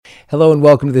Hello and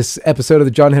welcome to this episode of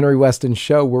the John Henry Weston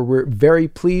Show, where we're very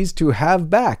pleased to have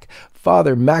back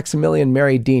Father Maximilian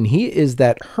Mary Dean. He is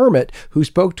that hermit who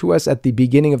spoke to us at the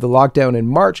beginning of the lockdown in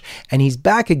March, and he's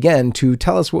back again to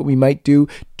tell us what we might do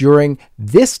during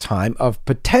this time of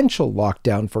potential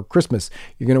lockdown for Christmas.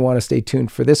 You're going to want to stay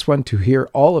tuned for this one to hear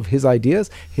all of his ideas,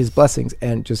 his blessings,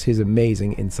 and just his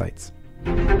amazing insights.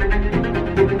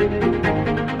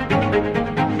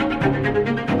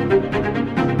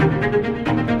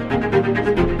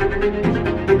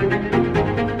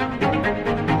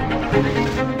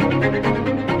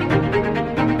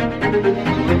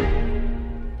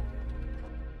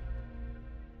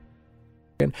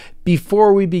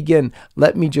 Before we begin,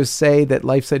 let me just say that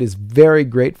LifeSite is very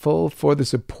grateful for the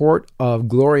support of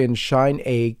Glory and Shine,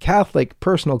 a Catholic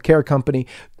personal care company.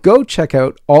 Go check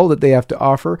out all that they have to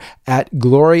offer at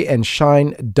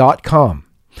gloryandshine.com.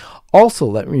 Also,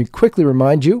 let me quickly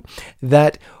remind you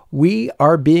that we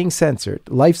are being censored.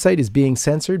 LifeSite is being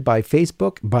censored by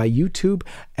Facebook, by YouTube,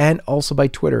 and also by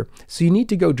Twitter. So you need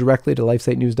to go directly to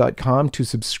lifesitenews.com to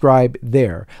subscribe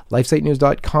there.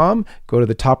 Lifesitenews.com, go to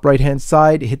the top right-hand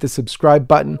side, hit the subscribe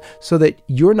button so that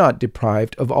you're not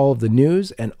deprived of all of the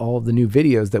news and all of the new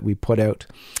videos that we put out.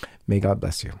 May God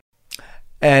bless you.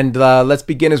 And let's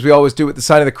begin as we always do with the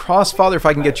sign of the cross. Father, if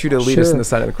I can get you to lead us in the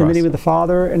sign of the cross. In the name of the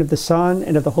Father, and of the Son,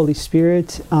 and of the Holy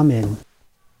Spirit. Amen.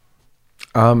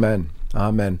 Amen.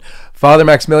 Amen. Father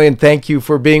Maximilian, thank you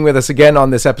for being with us again on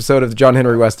this episode of the John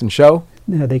Henry Weston Show.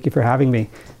 No, thank you for having me.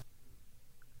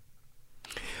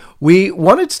 We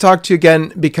wanted to talk to you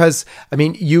again because,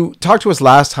 you talked to us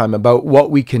last time about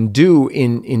what we can do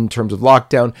in terms of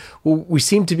lockdown. Well, we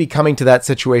seem to be coming to that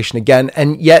situation again,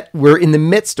 and yet we're in the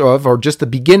midst of, or just the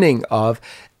beginning of,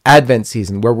 Advent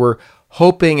season, where we're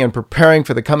hoping and preparing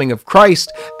for the coming of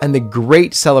Christ and the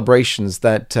great celebrations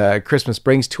that Christmas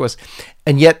brings to us.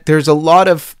 And yet there's a lot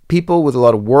of people with a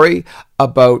lot of worry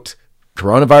about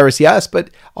coronavirus, yes, but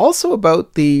also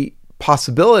about the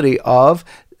possibility of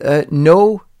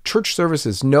no church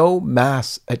services, no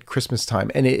mass at Christmas time.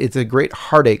 And it's a great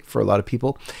heartache for a lot of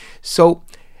people. So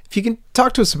if you can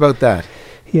talk to us about that.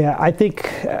 Yeah, I think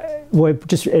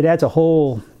it adds a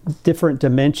whole different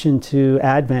dimension to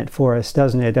Advent for us,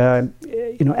 doesn't it?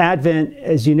 Advent,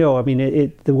 as you know,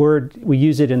 the word, we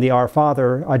use it in the Our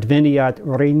Father, adveniat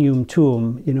regnum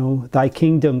tuum, thy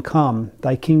kingdom come,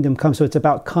 thy kingdom come. So it's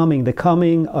about the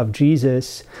coming of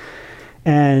Jesus.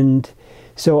 And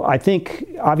so I think,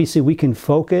 obviously, we can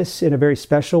focus in a very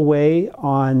special way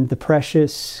on the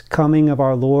precious coming of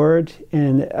our Lord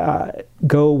and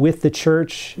go with the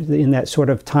church in that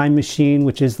sort of time machine,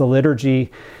 which is the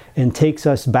liturgy, and takes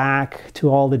us back to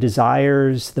all the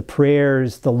desires, the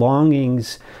prayers, the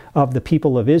longings of the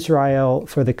people of Israel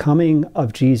for the coming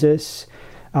of Jesus.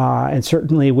 And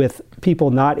certainly with people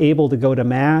not able to go to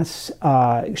Mass,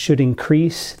 should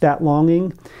increase that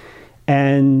longing.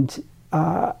 And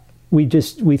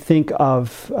we think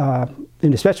of,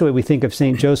 and especially we think of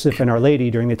St. Joseph and Our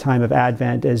Lady during the time of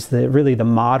Advent as really the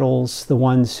models, the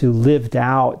ones who lived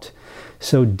out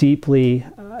so deeply,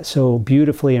 so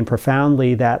beautifully and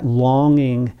profoundly that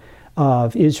longing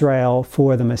of Israel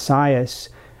for the Messiah,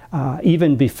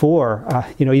 even before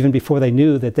they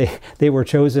knew that they were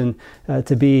chosen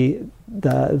to be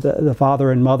the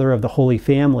father and mother of the Holy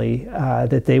Family,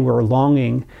 that they were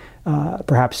longing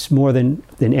perhaps more than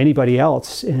anybody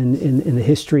else in the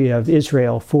history of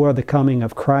Israel for the coming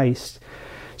of Christ.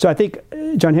 So I think,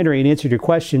 John Henry, in answer to your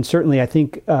question, certainly I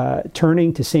think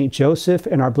turning to St. Joseph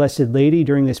and Our Blessed Lady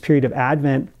during this period of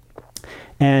Advent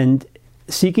and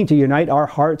seeking to unite our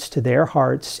hearts to their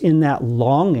hearts in that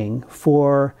longing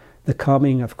for the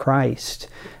coming of Christ.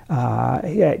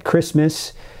 At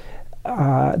Christmas,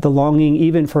 the longing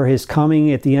even for his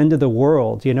coming at the end of the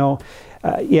world.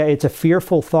 It's a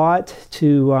fearful thought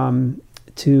to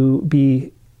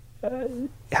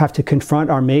have to confront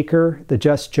our Maker, the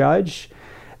just judge.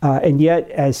 And yet,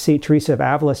 as St. Teresa of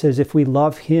Avila says, if we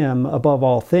love him above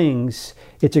all things,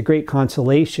 it's a great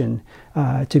consolation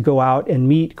to go out and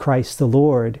meet Christ the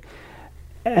Lord.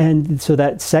 And so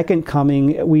that second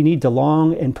coming, we need to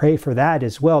long and pray for that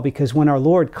as well, because when our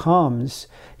Lord comes,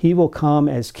 he will come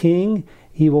as King,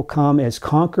 he will come as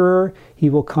conqueror, he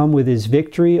will come with his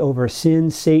victory over sin,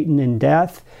 Satan, and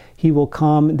death. He will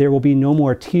come, there will be no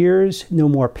more tears, no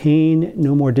more pain,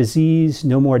 no more disease,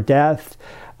 no more death.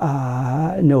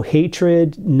 No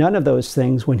hatred, none of those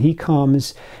things when he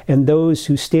comes, and those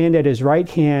who stand at his right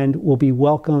hand will be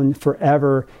welcomed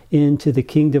forever into the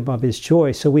kingdom of his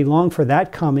joy. So we long for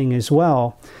that coming as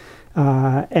well.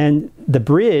 And the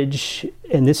bridge,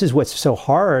 and this is what's so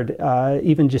hard,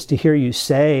 even just to hear you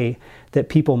say that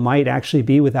people might actually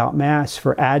be without Mass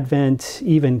for Advent,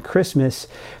 even Christmas,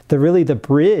 the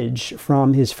bridge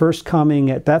from his first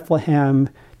coming at Bethlehem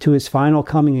to his final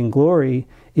coming in glory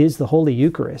is the Holy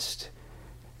Eucharist.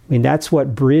 I mean, that's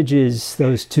what bridges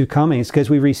those two comings, because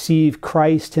we receive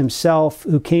Christ himself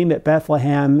who came at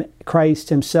Bethlehem, Christ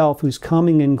himself who's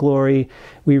coming in glory.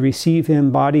 We receive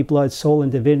him, body, blood, soul,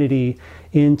 and divinity,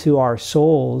 into our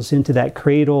souls, into that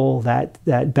cradle,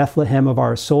 that Bethlehem of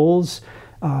our souls,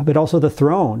 but also the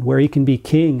throne where he can be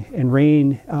king and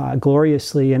reign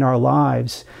gloriously in our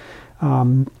lives.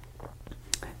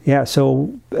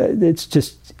 So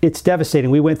it's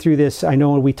devastating. We went through this, I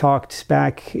know we talked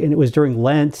back, and it was during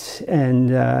Lent, and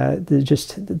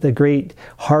the great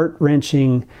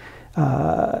heart-wrenching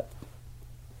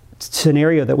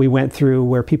scenario that we went through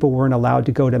where people weren't allowed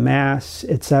to go to Mass,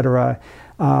 etc.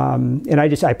 And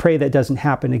I pray that doesn't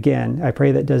happen again. I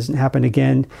pray that doesn't happen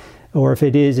again, or if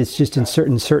it is, it's just in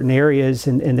certain areas,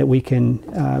 and that we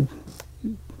can,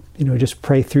 just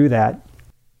pray through that.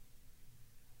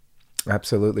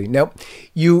 Absolutely. Now,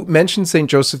 you mentioned St.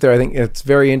 Joseph there. I think it's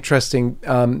very interesting.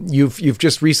 You've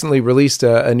just recently released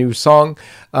a new song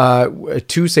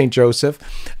to St. Joseph,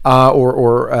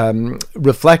 or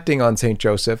reflecting on St.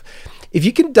 Joseph. If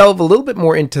you can delve a little bit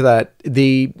more into that,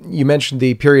 you mentioned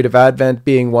the period of Advent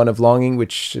being one of longing,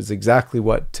 which is exactly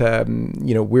what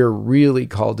we're really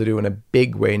called to do in a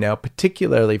big way now,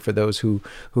 particularly for those who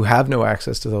have no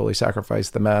access to the Holy Sacrifice,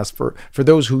 the Mass. For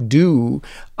those who do,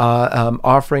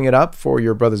 offering it up for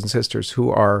your brothers and sisters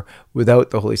who are without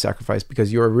the Holy Sacrifice,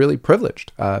 because you are really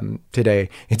privileged today.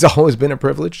 It's always been a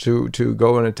privilege to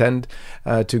go and attend,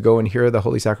 to go and hear the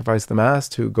Holy Sacrifice, the Mass,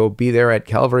 to go be there at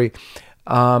Calvary.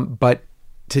 But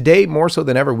today, more so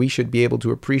than ever, we should be able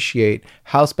to appreciate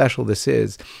how special this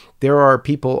is. There are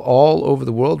people all over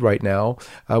the world right now.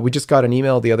 We just got an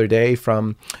email the other day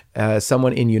from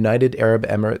someone in United Arab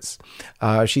Emirates.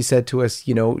 She said to us,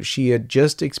 she had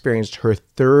just experienced her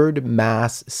third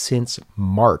Mass since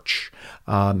March.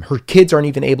 Her kids aren't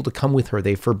even able to come with her.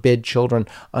 They forbid children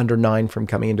under 9 from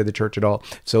coming into the church at all.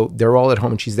 So they're all at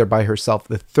home and she's there by herself.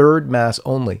 The third Mass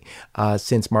only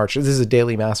since March. This is a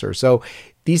daily Masser. So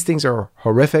these things are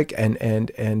horrific and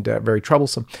very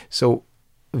troublesome. So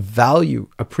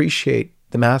appreciate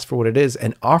the Mass for what it is,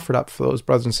 and offer it up for those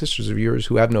brothers and sisters of yours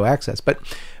who have no access. But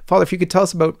Father, if you could tell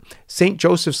us about St.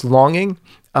 Joseph's longing,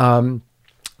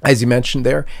 as you mentioned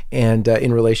there, and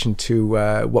in relation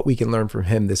to what we can learn from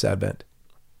him this Advent.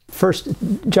 First,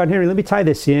 John Henry, let me tie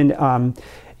this in.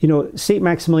 St.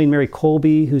 Maximilian Mary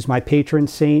Kolbe, who's my patron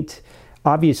saint,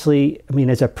 obviously,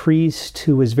 as a priest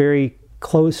who was very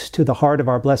close to the heart of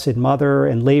our Blessed Mother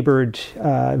and labored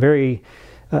very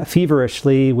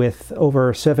feverishly with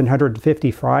over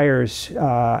 750 friars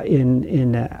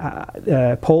in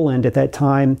Poland at that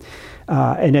time.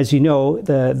 And as you know,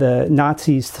 the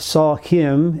Nazis saw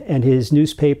him and his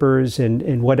newspapers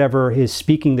and whatever, his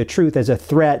speaking the truth, as a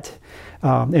threat,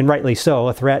 and rightly so,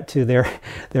 a threat to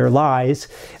their lies.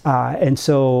 And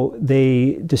so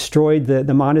they destroyed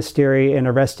the monastery and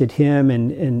arrested him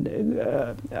and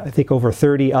I think over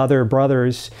 30 other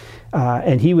brothers.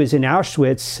 And he was in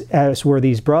Auschwitz, as were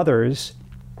these brothers.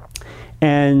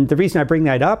 And the reason I bring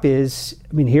that up is,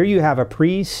 here you have a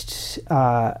priest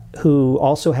who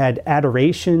also had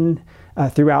adoration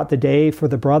throughout the day for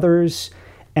the brothers,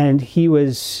 and he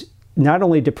was not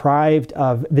only deprived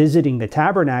of visiting the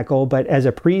tabernacle, but as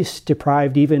a priest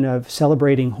deprived even of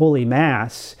celebrating Holy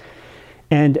Mass.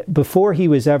 And before he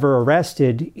was ever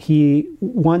arrested, he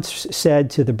once said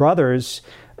to the brothers,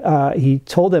 he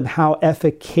told them how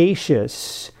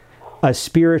efficacious a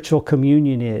spiritual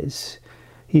communion is.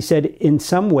 He said, in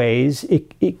some ways,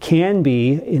 it can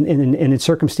be, in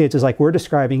circumstances like we're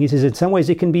describing, he says, in some ways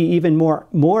it can be even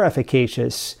more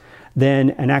efficacious than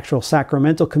an actual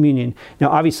sacramental communion. Now,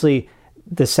 obviously,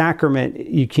 the sacrament,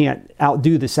 you can't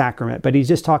outdo the sacrament, but he's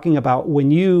just talking about when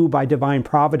you, by divine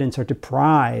providence, are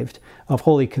deprived of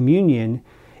Holy Communion,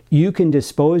 you can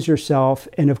dispose yourself,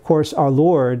 and of course, our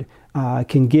Lord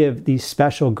can give these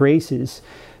special graces.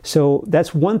 So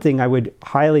that's one thing I would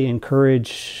highly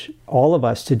encourage all of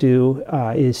us to do,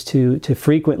 is to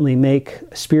frequently make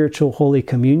spiritual Holy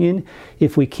Communion.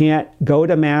 If we can't go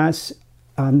to Mass,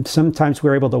 sometimes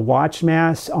we're able to watch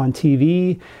Mass on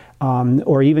TV,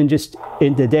 or even just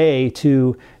in the day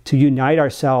to unite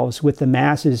ourselves with the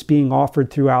Masses being offered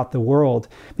throughout the world.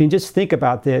 Just think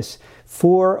about this.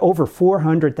 Over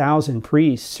 400,000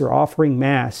 priests are offering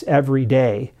Mass every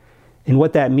day. And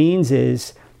what that means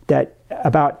is that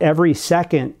about every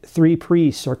second, 3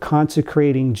 priests are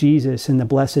consecrating Jesus in the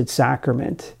Blessed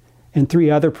Sacrament, and 3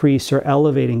 other priests are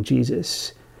elevating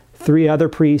Jesus. 3 other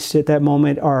priests at that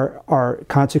moment are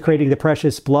consecrating the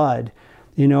precious blood,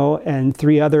 and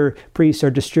 3 other priests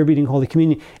are distributing Holy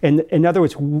Communion. And in other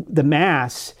words, the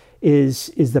Mass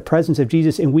is the presence of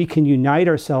Jesus, and we can unite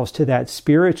ourselves to that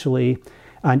spiritually.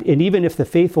 And even if the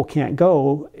faithful can't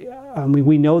go,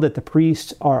 we know that the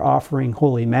priests are offering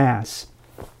Holy Mass.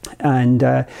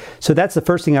 And so that's the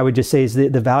first thing I would just say is the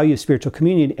value of spiritual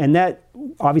communion. And that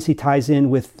obviously ties in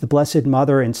with the Blessed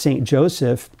Mother and Saint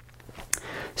Joseph.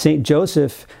 Saint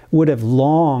Joseph would have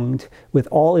longed with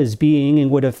all his being and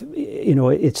would have,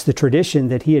 it's the tradition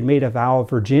that he had made a vow of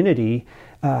virginity,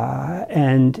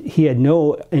 and he had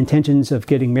no intentions of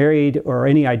getting married or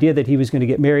any idea that he was going to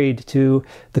get married to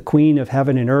the Queen of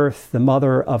Heaven and Earth, the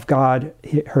Mother of God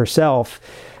herself.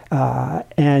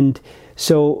 And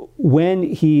so when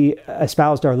he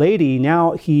espoused Our Lady,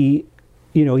 now he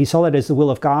saw that as the will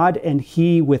of God, and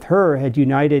he, with her, had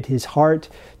united his heart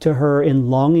to her in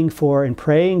longing for and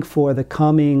praying for the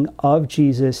coming of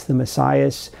Jesus, the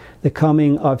Messiah, the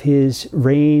coming of his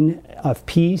reign of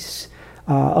peace,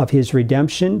 of his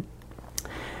redemption.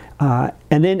 And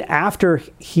then after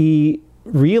he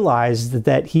realized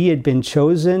that he had been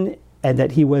chosen and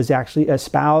that he was actually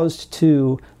espoused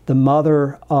to the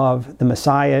mother of the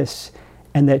Messiah,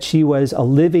 and that she was a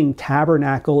living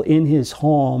tabernacle in his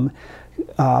home,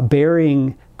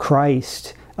 bearing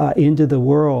Christ into the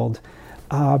world.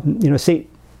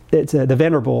 The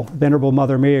Venerable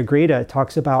Mother Mary Agreda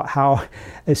talks about how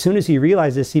as soon as he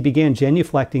realized this, he began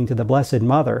genuflecting to the Blessed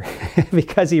Mother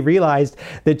because he realized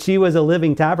that she was a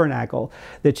living tabernacle,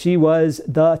 that she was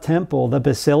the temple, the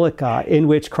basilica in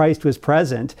which Christ was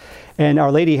present. And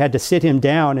Our Lady had to sit him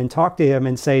down and talk to him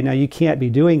and say, no, you can't be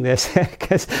doing this.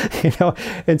 Because,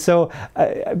 and so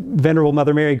Venerable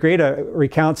Mother Mary Agreda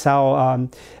recounts how,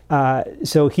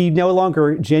 so he no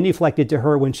longer genuflected to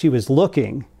her when she was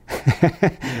looking.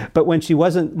 But when she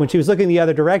was looking the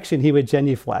other direction, he would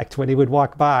genuflect when he would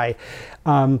walk by.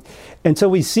 And so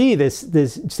we see this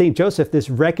Saint Joseph, this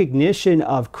recognition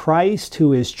of Christ,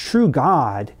 who is true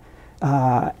God,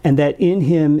 and that in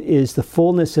him is the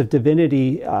fullness of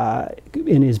divinity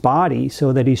in his body,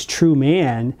 so that he's true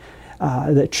man,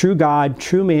 that true God,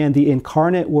 true man, the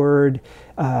incarnate Word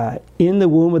in the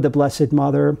womb of the Blessed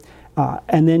Mother,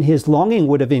 and then his longing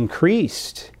would have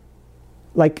increased.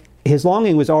 Like, his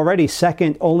longing was already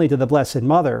second only to the Blessed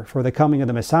Mother for the coming of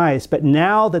the Messiah, but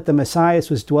now that the Messiah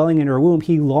was dwelling in her womb,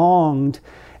 he longed,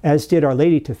 as did Our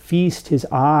Lady, to feast his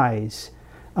eyes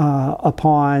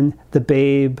upon the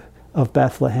babe of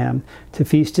Bethlehem, to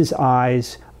feast his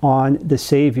eyes on the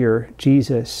Savior,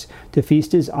 Jesus, to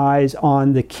feast his eyes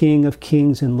on the King of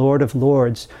Kings and Lord of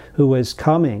Lords, who was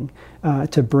coming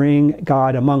to bring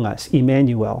God among us,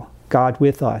 Emmanuel, God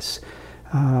with us.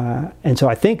 And so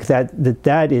I think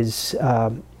that is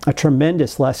a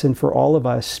tremendous lesson for all of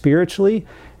us spiritually.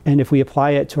 And if we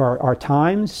apply it to our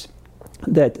times,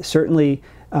 that certainly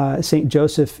St.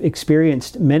 Joseph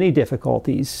experienced many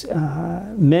difficulties,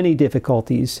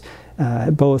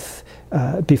 both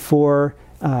before,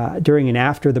 during, and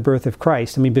after the birth of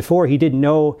Christ. I mean, before, he didn't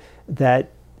know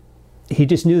that, he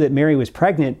just knew that Mary was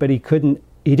pregnant, but he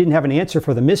didn't have an answer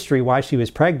for the mystery why she was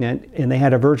pregnant, and they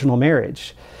had a virginal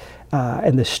marriage.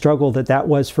 And the struggle that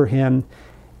was for him.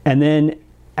 And then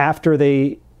after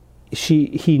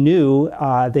he knew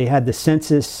they had the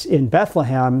census in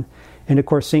Bethlehem, and of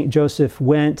course St. Joseph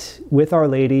went with Our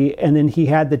Lady, and then he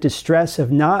had the distress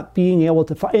of not being able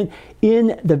to find,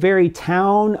 in the very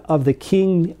town of the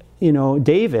King,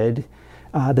 David,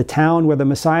 the town where the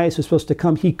Messiah was supposed to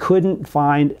come, he couldn't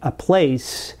find a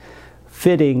place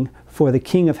fitting for the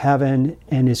King of Heaven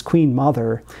and his Queen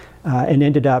Mother. And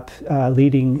ended up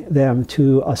leading them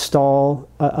to a stall,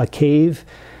 a cave,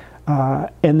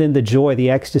 and then the joy, the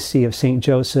ecstasy of St.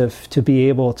 Joseph to be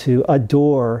able to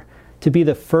adore, to be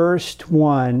the first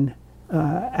one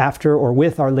after or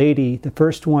with Our Lady, the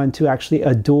first one to actually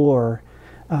adore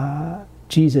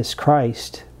Jesus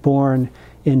Christ, born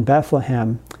in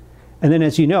Bethlehem. And then,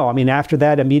 as you know, after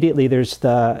that, immediately there's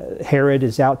Herod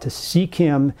is out to seek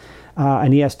him.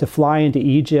 And he has to fly into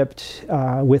Egypt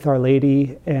with Our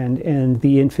Lady and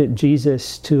the infant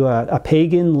Jesus to a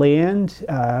pagan land.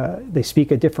 They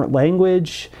speak a different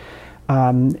language.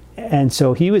 And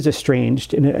so he was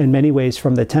estranged in many ways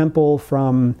from the temple,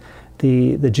 from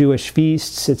the Jewish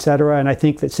feasts, etc. And I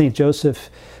think that St.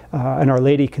 Joseph and Our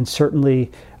Lady can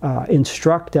certainly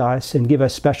instruct us and give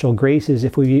us special graces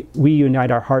if we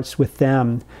unite our hearts with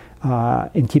them,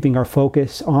 in keeping our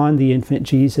focus on the infant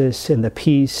Jesus and the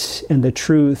peace and the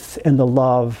truth and the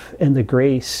love and the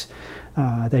grace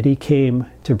that he came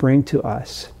to bring to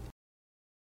us.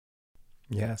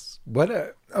 Yes.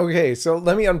 Okay, so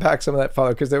let me unpack some of that,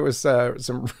 Father, because there was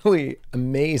some really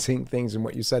amazing things in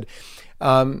what you said.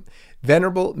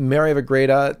 Venerable Mary of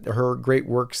Agreda, her great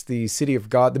works, The City of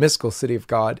God, the Mystical City of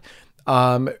God,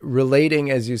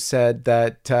 relating, as you said,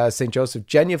 that St. Joseph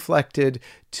genuflected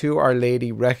to Our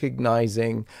Lady,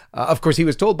 recognizing, of course, he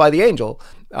was told by the angel,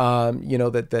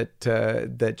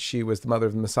 that she was the mother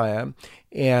of the Messiah,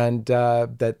 and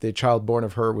that the child born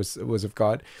of her was of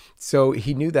God. So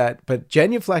he knew that, but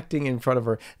genuflecting in front of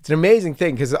her, it's an amazing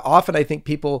thing, because often I think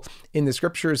people in the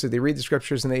scriptures, or they read the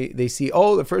scriptures and they see,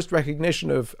 the first recognition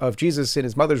of Jesus in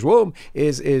his mother's womb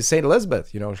is Saint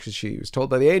Elizabeth, because she was told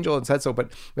by the angel and said so.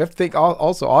 But we have to think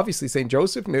also, obviously, Saint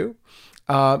Joseph knew.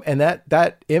 And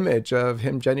that image of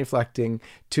him genuflecting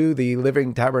to the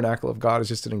living tabernacle of God is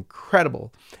just an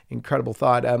incredible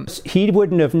thought. He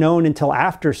wouldn't have known until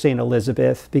after St.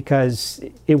 Elizabeth, because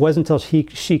it wasn't until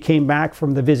she came back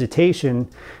from the visitation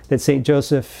that St.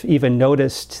 Joseph even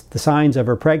noticed the signs of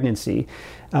her pregnancy.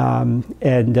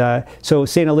 So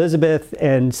St. Elizabeth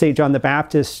and St. John the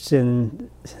Baptist and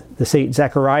the St.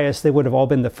 Zacharias, they would have all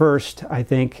been the first, I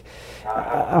think.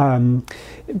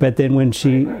 But then when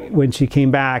she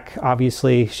came back,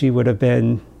 obviously she would have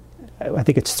been, I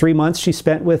think it's 3 months she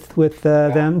spent with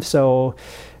them. So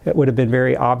it would have been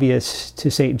very obvious to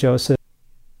St. Joseph.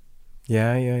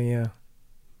 Yeah.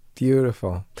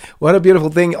 Beautiful. What a beautiful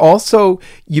thing. Also,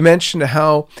 you mentioned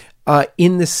how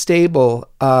in the stable,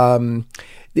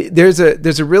 there's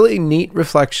a really neat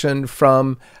reflection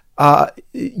from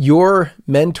your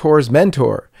mentor's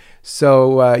mentor.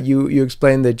 So you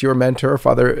explained that your mentor,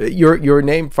 your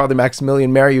name, Father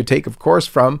Maximilian Mary, you take, of course,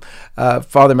 from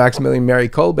Father Maximilian Mary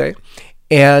Kolbe.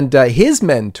 And his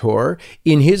mentor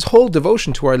in his whole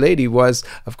devotion to Our Lady was,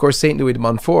 of course, St. Louis de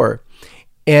Montfort.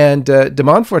 And de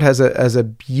Montfort has a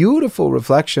beautiful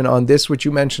reflection on this, which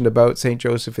you mentioned about St.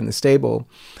 Joseph in the stable,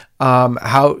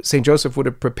 how St. Joseph would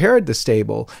have prepared the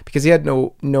stable, because he had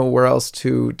nowhere else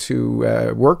to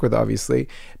work with, obviously,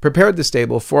 prepared the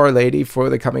stable for Our Lady, for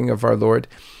the coming of our Lord.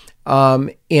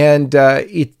 De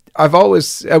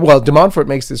Montfort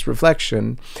makes this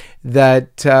reflection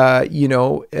that,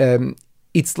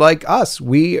 it's like us.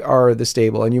 We are the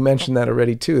stable. And you mentioned that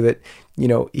already too, that,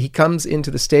 he comes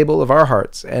into the stable of our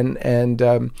hearts. And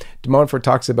de Montfort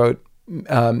talks about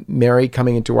Mary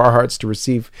coming into our hearts to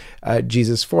receive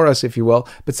Jesus for us, if you will.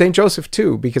 But St. Joseph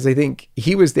too, because I think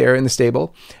he was there in the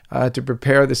stable to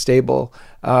prepare the stable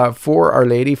for Our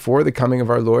Lady, for the coming of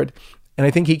our Lord. And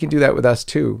I think he can do that with us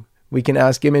too. We can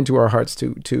ask him into our hearts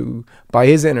to by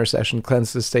his intercession,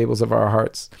 cleanse the stables of our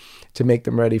hearts to make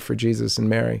them ready for Jesus and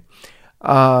Mary.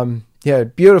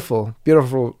 Beautiful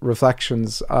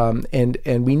reflections.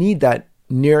 And we need that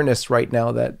nearness right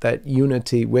now, that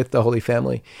unity with the Holy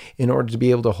Family, in order to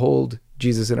be able to hold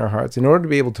Jesus in our hearts, in order to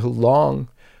be able to long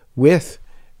with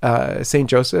Saint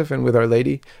Joseph and with Our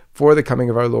Lady for the coming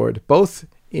of our Lord, both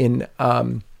in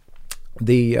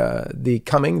the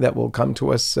coming that will come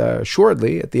to us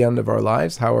shortly at the end of our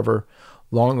lives, however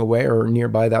long away or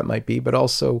nearby that might be, but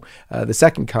also the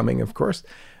second coming, of course.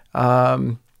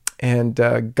 And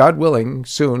God willing,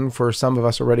 soon, for some of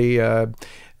us already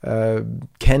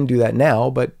can do that now,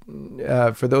 but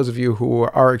for those of you who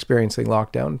are experiencing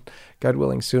lockdown, God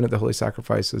willing, soon at the Holy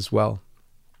Sacrifice as well.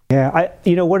 Yeah,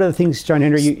 one of the things, John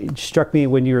Henry, struck me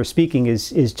when you were speaking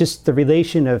is just the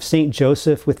relation of St.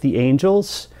 Joseph with the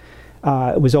angels.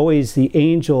 It was always the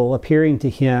angel appearing to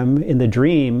him in the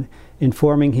dream,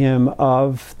 informing him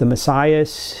of the Messiah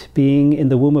being in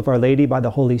the womb of Our Lady by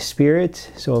the Holy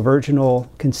Spirit, so a virginal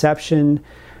conception,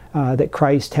 that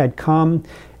Christ had come,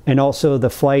 and also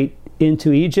the flight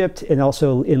into Egypt, and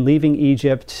also in leaving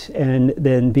Egypt and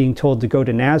then being told to go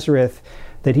to Nazareth,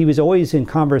 that he was always in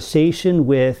conversation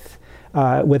with,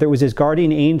 whether it was his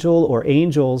guardian angel or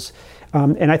angels.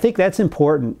 And I think that's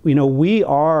important. We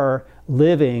are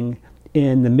living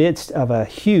in the midst of a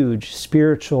huge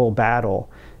spiritual battle.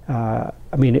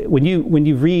 When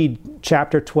you read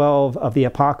chapter 12 of the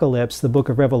Apocalypse, the book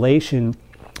of Revelation,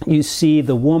 you see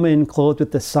the woman clothed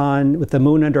with the sun, with the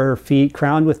moon under her feet,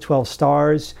 crowned with 12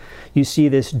 stars. You see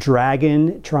this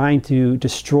dragon trying to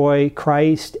destroy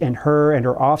Christ and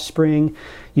her offspring.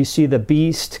 You see the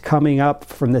beast coming up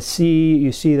from the sea.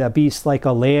 You see the beast like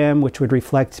a lamb, which would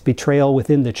reflect betrayal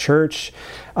within the church.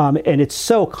 And it's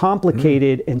so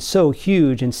complicated and so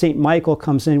huge. And St. Michael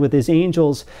comes in with his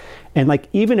angels. And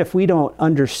even if we don't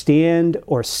understand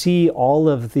or see all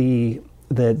of the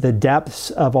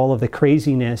depths of all of the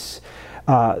craziness,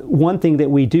 one thing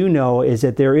that we do know is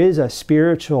that there is a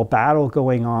spiritual battle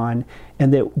going on,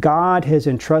 and that God has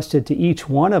entrusted to each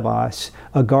one of us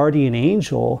a guardian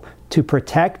angel to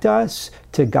protect us,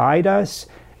 to guide us.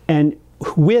 And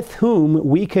with whom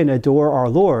we can adore our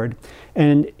Lord.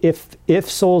 And if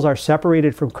souls are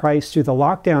separated from Christ through the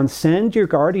lockdown, send your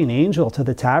guardian angel to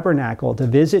the tabernacle to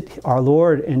visit our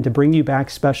Lord and to bring you back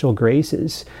special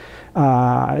graces.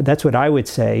 That's what I would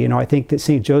say. I think that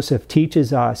St. Joseph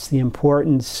teaches us the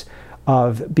importance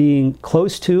of being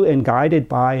close to and guided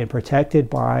by and protected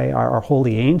by our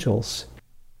holy angels.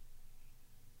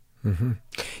 Mm-hmm.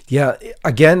 Yeah,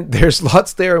 again, there's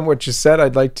lots there in what you said.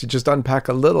 I'd like to just unpack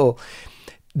a little.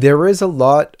 There is a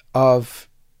lot of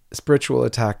spiritual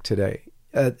attack today.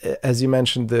 As you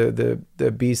mentioned,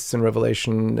 the beasts in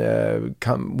Revelation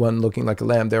come one looking like a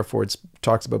lamb. Therefore, it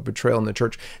talks about betrayal in the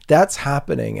church. That's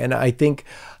happening, and I think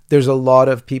there's a lot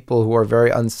of people who are very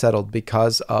unsettled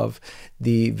because of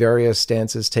the various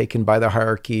stances taken by the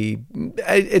hierarchy.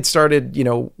 It started,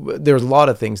 there's a lot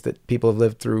of things that people have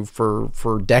lived through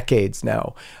for decades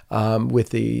now,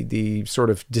 with the sort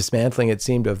of dismantling, it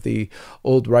seemed, of the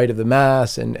old rite of the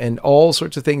Mass and all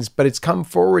sorts of things. But it's come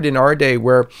forward in our day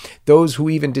where those who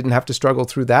even didn't have to struggle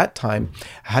through that time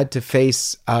had to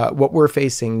face what we're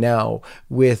facing now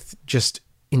with just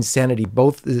insanity,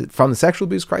 both from the sexual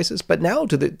abuse crisis, but now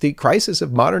to the crisis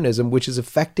of modernism, which is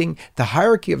affecting the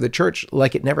hierarchy of the church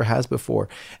like it never has before.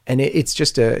 And it's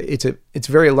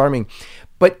very alarming.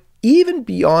 But even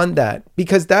beyond that,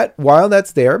 because while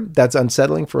that's there, that's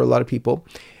unsettling for a lot of people,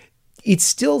 it's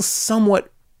still somewhat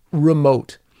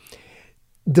remote.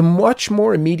 The much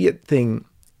more immediate thing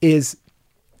is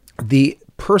the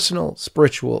personal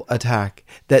spiritual attack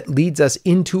that leads us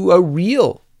into a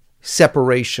real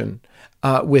separation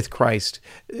with Christ,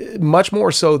 much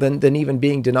more so than even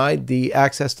being denied the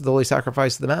access to the Holy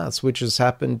Sacrifice of the Mass, which has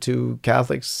happened to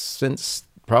Catholics since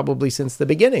the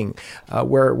beginning,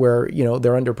 where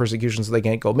they're under persecution, so they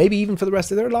can't go, maybe even for the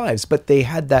rest of their lives. But they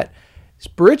had that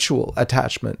spiritual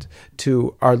attachment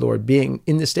to our Lord, being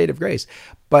in the state of grace.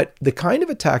 But the kind of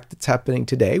attack that's happening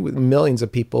today, with millions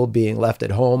of people being left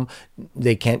at home,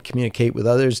 they can't communicate with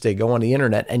others, they go on the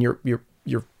internet, and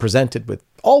you're presented with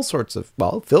all sorts of,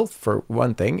 filth for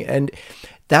one thing. And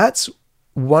that's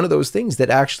one of those things that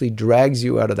actually drags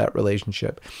you out of that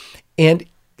relationship. And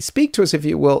speak to us, if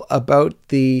you will, about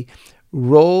the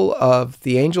role of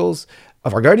the angels,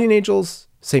 of our guardian angels,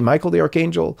 St. Michael the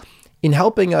Archangel, in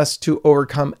helping us to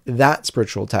overcome that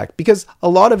spiritual attack. Because a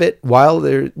lot of it, while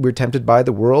we're tempted by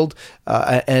the world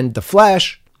and the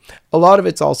flesh, a lot of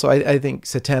it's also, I think,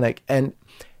 satanic. And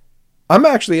I'm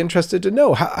actually interested to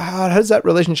know, how does that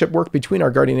relationship work between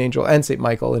our guardian angel and St.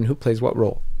 Michael, and who plays what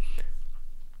role?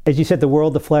 As you said, the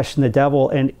world, the flesh, and the devil.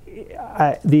 And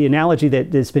the analogy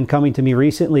that's been coming to me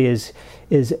recently is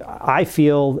I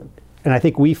feel, and I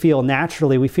think we feel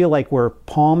naturally, we feel like we're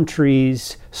palm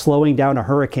trees slowing down a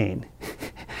hurricane.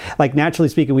 Like, naturally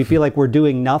speaking, we feel like we're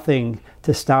doing nothing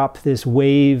to stop this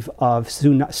wave of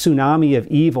tsunami of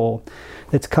evil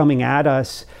that's coming at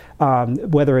us.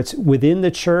 Whether it's within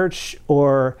the church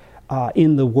or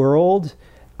in the world.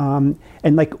 And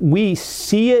like, we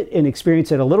see it and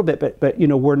experience it a little bit, but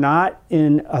we're not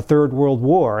in a third world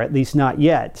war, at least not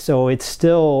yet. So there's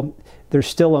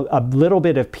still a little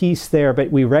bit of peace there,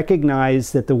 but we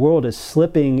recognize that the world is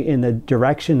slipping in the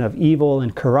direction of evil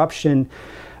and corruption.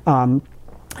 And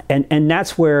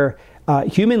that's where,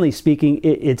 humanly speaking,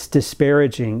 it's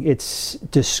disparaging, it's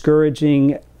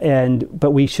discouraging,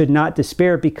 but we should not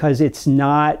despair, because it's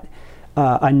not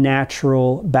a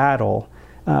natural battle.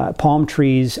 Palm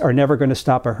trees are never going to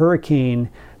stop a hurricane,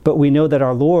 but we know that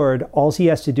our Lord, all he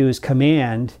has to do is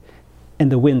command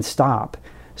and the winds stop.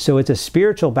 So it's a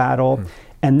spiritual battle,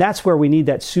 and that's where we need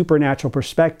that supernatural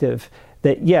perspective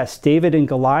that, yes, David and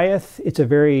Goliath, it's a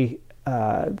very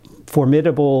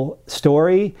formidable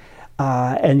story,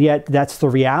 and yet that's the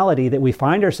reality that we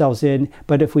find ourselves in.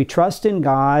 But if we trust in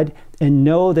God and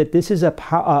know that this is a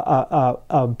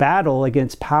battle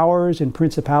against powers and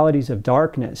principalities of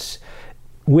darkness,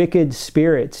 wicked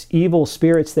spirits, evil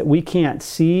spirits that we can't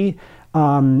see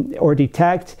or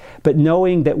detect, but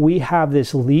knowing that we have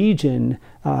this legion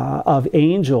of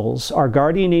angels, our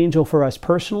guardian angel for us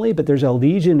personally, but there's a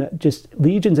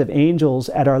legions of angels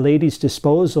at Our Lady's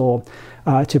disposal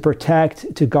to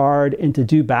protect, to guard, and to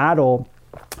do battle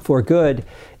for good.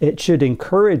 It should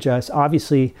encourage us,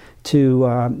 obviously,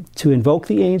 to invoke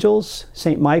the angels,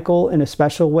 St. Michael in a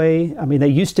special way. I mean, they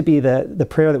used to be the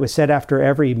prayer that was said after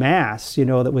every Mass,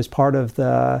 that was part of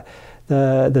the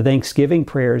Thanksgiving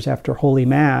prayers after Holy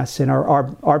Mass. And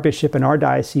our bishop in our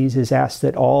diocese has asked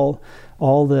that all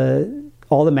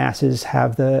the Masses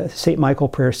have the St. Michael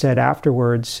prayer said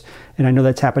afterwards. And I know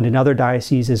that's happened in other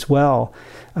dioceses as well.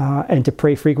 And to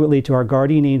pray frequently to our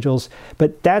guardian angels.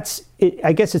 But that's it.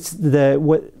 I guess it's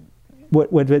what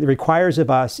it requires of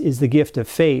us is the gift of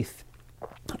faith.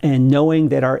 and knowing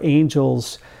that our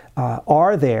angels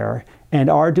are there and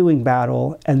are doing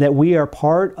battle, and that we are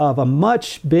part of a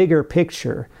much bigger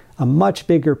picture,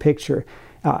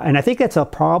 And I think that's a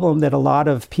problem that a lot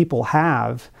of people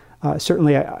have.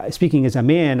 Certainly, speaking as a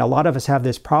man, a lot of us have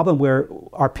this problem where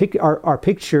our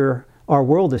picture, our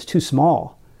world is too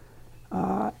small.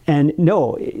 And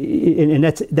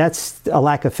that's a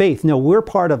lack of faith. No, we're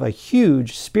part of a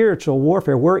huge spiritual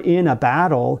warfare. We're in a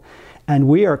battle, and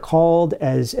we are called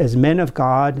as men of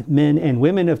God, men and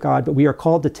women of God, but we are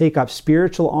called to take up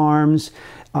spiritual arms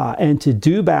and to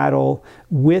do battle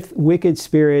with wicked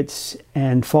spirits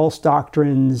and false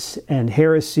doctrines and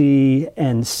heresy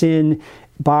and sin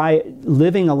by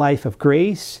living a life of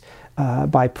grace,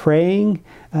 by praying,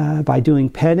 by doing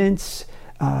penance,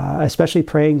 especially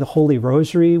praying the Holy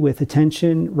Rosary with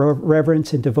attention,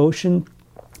 reverence, and devotion.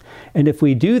 And if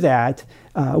we do that,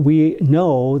 we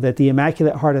know that the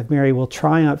Immaculate Heart of Mary will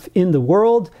triumph in the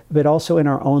world, but also in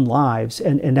our own lives.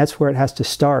 And that's where it has to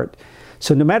start.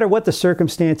 So no matter what the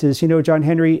circumstances, John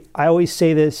Henry, I always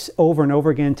say this over and over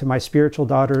again to my spiritual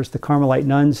daughters, the Carmelite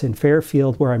nuns in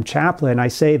Fairfield, where I'm chaplain. I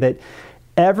say that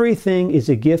everything is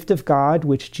a gift of God,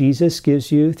 which Jesus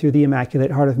gives you through the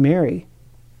Immaculate Heart of Mary.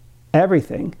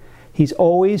 Everything. He's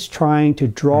always trying to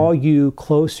draw you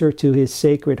closer to his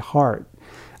Sacred Heart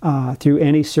through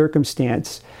any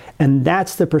circumstance. And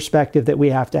that's the perspective that we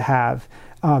have to have.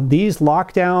 These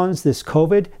lockdowns, this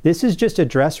COVID, this is just a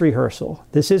dress rehearsal.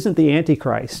 This isn't the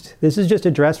Antichrist. This is just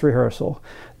a dress rehearsal.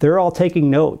 They're all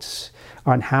taking notes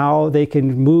on how they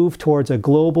can move towards a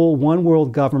global one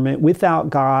world government without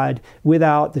God,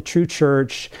 without the true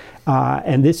church.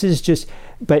 And this is just,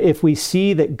 but if we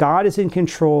see that God is in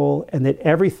control and that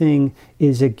everything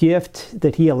is a gift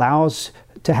that he allows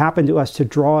to happen to us to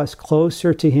draw us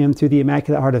closer to him through the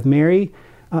Immaculate Heart of Mary,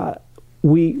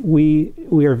 we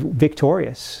are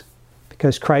victorious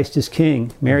because Christ is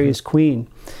King, Mary is Queen.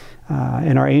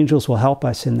 And our angels will help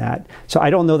us in that. So I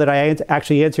don't know that I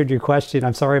actually answered your question.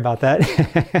 I'm sorry about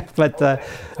that. But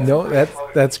no,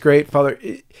 that's great, Father.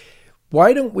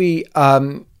 Why don't we?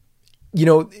 What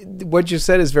you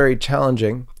said is very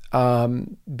challenging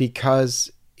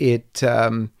because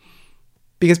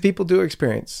people do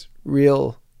experience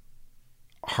real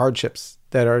hardships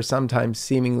that are sometimes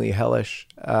seemingly hellish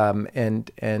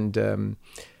and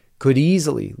could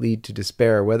easily lead to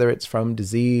despair, whether it's from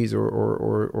disease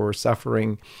or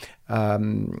suffering,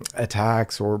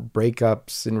 attacks or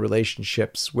breakups in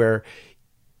relationships where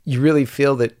you really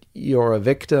feel that you're a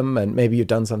victim and maybe you've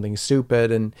done something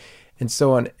stupid and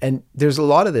so on. And there's a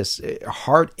lot of this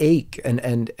heartache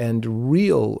and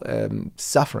real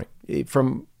suffering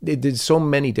there's so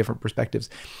many different perspectives.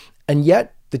 And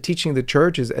yet the teaching of the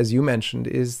church is, as you mentioned,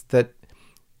 is that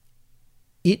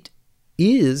it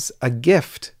is a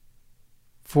gift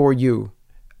for you,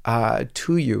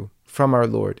 to you, from our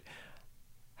Lord.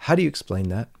 How do you explain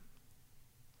that?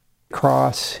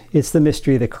 Cross. It's the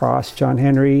mystery of the cross, John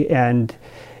Henry. And,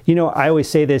 I always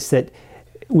say this, that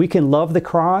we can love the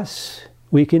cross,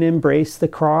 we can embrace the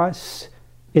cross.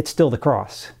 It's still the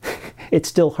cross. It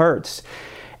still hurts.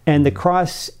 And the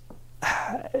cross,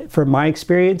 from my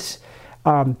experience,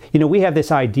 we have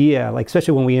this idea, like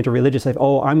especially when we enter religious life,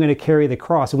 I'm going to carry the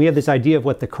cross. And we have this idea of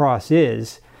what the cross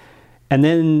is. And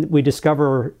then we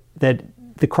discover that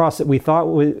the cross that we thought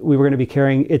we were going to be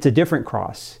carrying, it's a different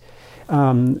cross.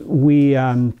 In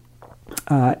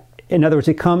other words,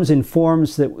 it comes in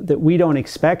forms that we don't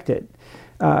expect it.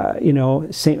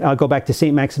 I'll go back to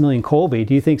St. Maximilian Kolbe.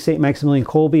 Do you think St. Maximilian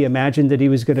Kolbe imagined that he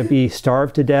was going to be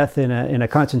starved to death in a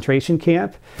concentration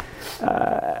camp?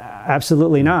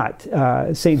 Absolutely not.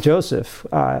 St. Joseph,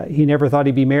 he never thought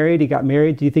he'd be married. He got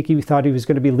married. Do you think he thought he was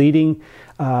going to be leading,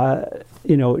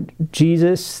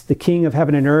 Jesus, the King of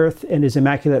heaven and earth, and his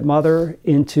Immaculate Mother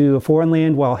into a foreign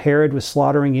land while Herod was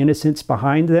slaughtering innocents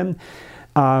behind them?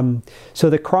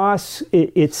 So the cross,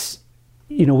 it's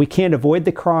we can't avoid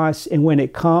the cross, and when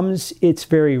it comes, it's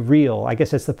very real. I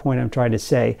guess that's the point I'm trying to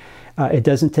say. It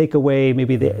doesn't take away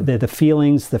maybe the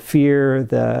feelings, the fear,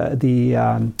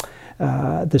 the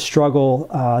struggle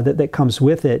that comes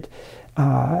with it.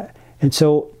 And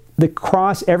so the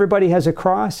cross, everybody has a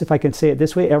cross, if I can say it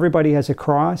this way, everybody has a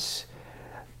cross,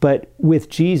 but with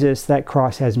Jesus, that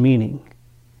cross has meaning.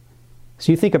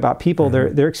 So you think about people,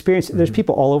 they're experiencing, there's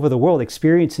people all over the world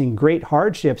experiencing great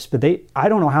hardships, but I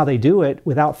don't know how they do it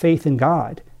without faith in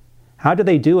God. How do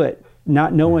they do it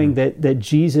not knowing that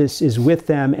Jesus is with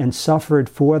them and suffered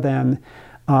for them?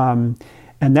 And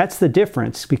that's the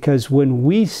difference, because when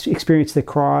we experience the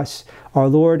cross, our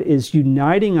Lord is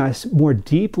uniting us more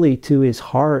deeply to his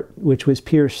heart, which was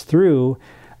pierced through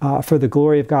for the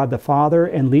glory of God the Father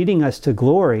and leading us to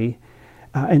glory.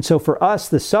 And so for us,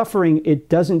 the suffering, it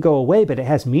doesn't go away, but it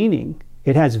has meaning.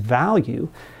 It has value.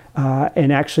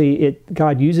 And actually,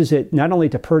 God uses it not only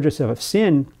to purge us of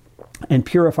sin and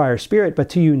purify our spirit, but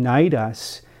to unite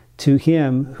us to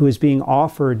Him who is being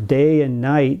offered day and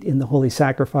night in the holy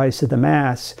sacrifice of the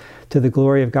Mass to the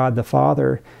glory of God the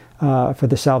Father for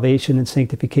the salvation and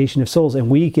sanctification of souls. And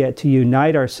we get to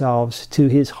unite ourselves to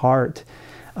His heart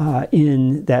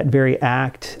in that very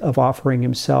act of offering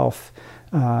Himself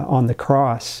on the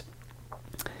cross.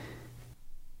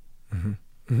 Mm-hmm.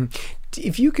 Mm-hmm.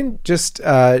 If you can just,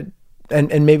 and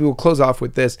maybe we'll close off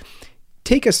with this,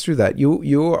 take us through that.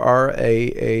 You are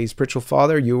a spiritual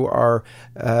father. You are,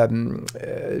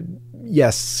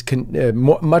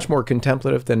 much more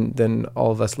contemplative than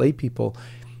all of us lay people.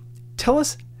 Tell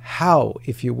us how,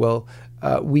 if you will,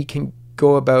 we can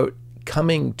go about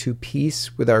coming to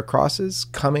peace with our crosses,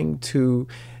 coming to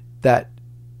that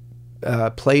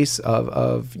place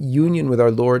of union with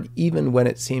our Lord, even when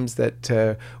it seems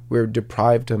that we're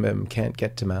deprived of Him, can't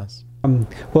get to Mass.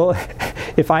 Well,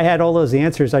 if I had all those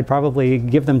answers, I'd probably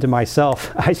give them to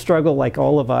myself. I struggle like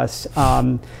all of us,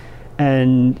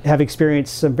 and have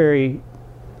experienced some very,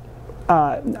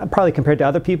 probably compared to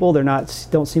other people,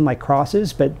 don't seem like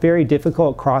crosses, but very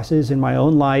difficult crosses in my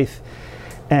own life.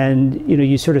 And,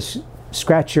 you sort of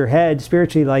scratch your head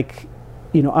spiritually, like,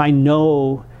 I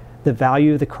know the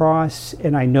value of the cross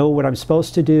and I know what I'm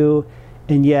supposed to do,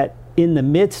 and yet in the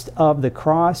midst of the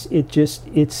cross,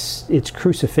 it's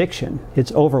crucifixion.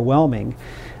 It's overwhelming.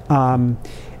 And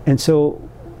so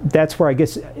that's where I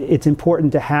guess it's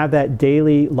important to have that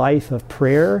daily life of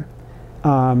prayer.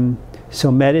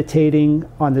 So meditating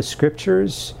on the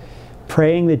scriptures,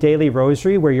 praying the daily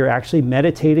rosary, where you're actually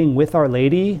meditating with Our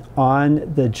Lady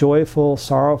on the joyful,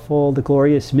 sorrowful, the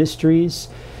glorious mysteries,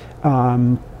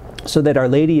 so that Our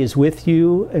Lady is with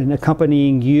you and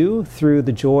accompanying you through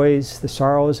the joys, the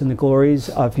sorrows, and the glories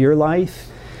of your life.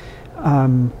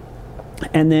 And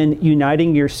then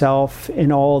uniting yourself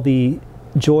in all the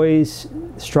joys,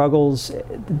 struggles,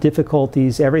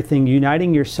 difficulties, everything,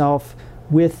 uniting yourself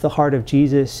with the heart of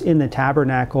Jesus in the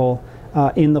tabernacle,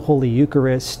 in the Holy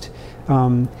Eucharist,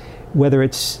 whether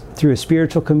it's through a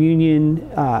spiritual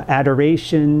communion,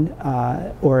 adoration,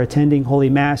 or attending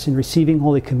Holy Mass and receiving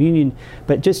Holy Communion.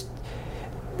 But just,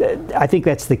 I think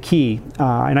that's the key.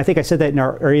 And I think I said that in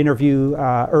our interview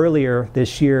earlier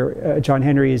this year, John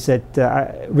Henry, is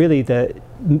that really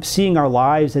seeing our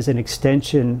lives as an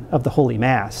extension of the Holy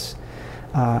Mass.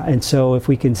 And so if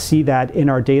we can see that in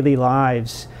our daily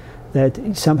lives,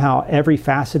 that somehow every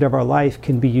facet of our life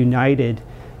can be united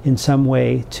in some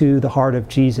way to the heart of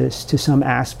Jesus, to some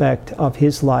aspect of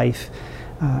His life.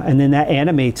 And then that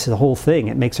animates the whole thing.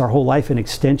 It makes our whole life an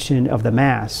extension of the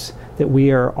Mass, that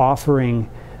we are offering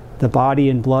the body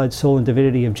and blood, soul and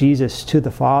divinity of Jesus to the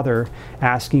Father,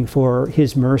 asking for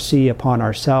His mercy upon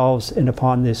ourselves and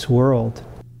upon this world.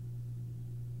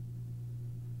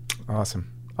 Awesome.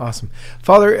 Awesome.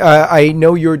 Father, I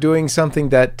know you're doing something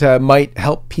that might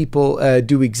help people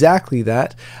do exactly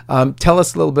that. Tell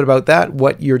us a little bit about that,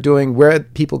 what you're doing, where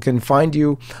people can find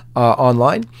you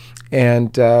online,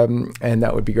 and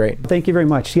that would be great. Thank you very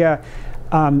much. Yeah.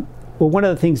 Well, one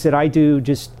of the things that I do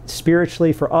just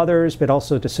spiritually for others, but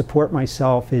also to support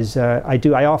myself, is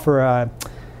I offer a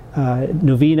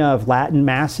novena of Latin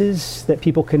masses that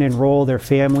people can enroll their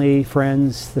family,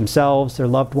 friends, themselves, their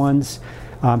loved ones.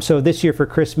 So this year for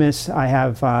Christmas, I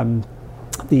have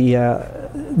the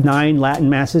 9 Latin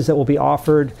masses that will be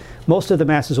offered. Most of the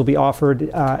masses will be offered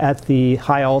at the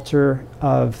high altar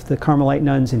of the Carmelite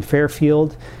nuns in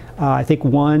Fairfield. I think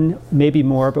one, maybe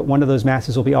more, but one of those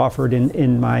masses will be offered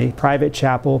in my private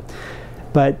chapel.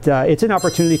 But it's an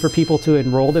opportunity for people to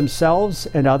enroll themselves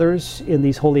and others in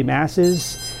these holy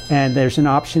masses. And there's an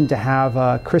option to have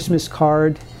a Christmas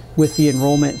card with the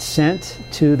enrollment sent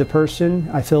to the person.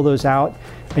 I fill those out.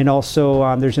 And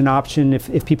also there's an option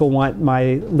if people want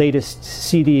my latest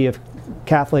CD of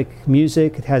Catholic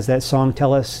music. It has that song,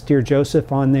 Tell Us, Dear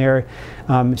Joseph, on there,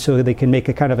 so they can make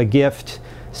a kind of a gift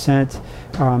sent.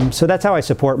 So that's how I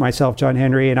support myself, John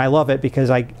Henry, and I love it because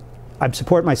I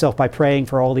support myself by praying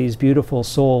for all these beautiful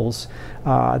souls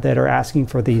that are asking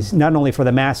for these, not only for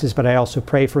the masses, but I also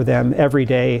pray for them every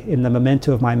day in the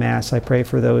memento of my Mass. I pray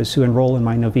for those who enroll in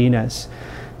my novenas.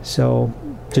 So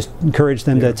just encourage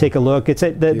them to take a look. It's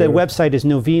the website is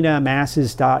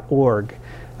novenamasses.org.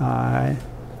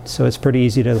 So it's pretty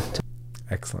easy to.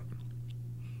 Excellent.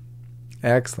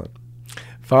 Excellent.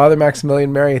 Father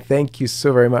Maximilian Mary, thank you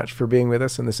so very much for being with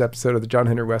us in this episode of the John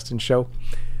Henry Weston Show.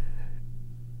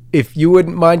 If you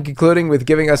wouldn't mind concluding with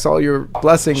giving us all your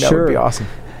blessing, that would be awesome.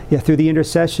 through the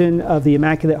intercession of the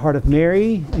Immaculate Heart of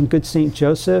Mary and good Saint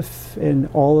Joseph and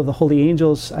all of the holy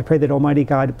angels, I pray that Almighty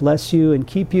God bless you and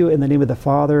keep you in the name of the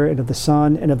Father and of the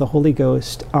Son and of the Holy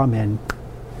Ghost. Amen.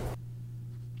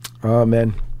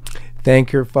 Amen.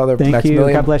 Thank you, Father Thank Maximilian.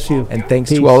 you. God bless you. And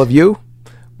thanks Peace. to all of you.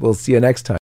 We'll see you next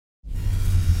time.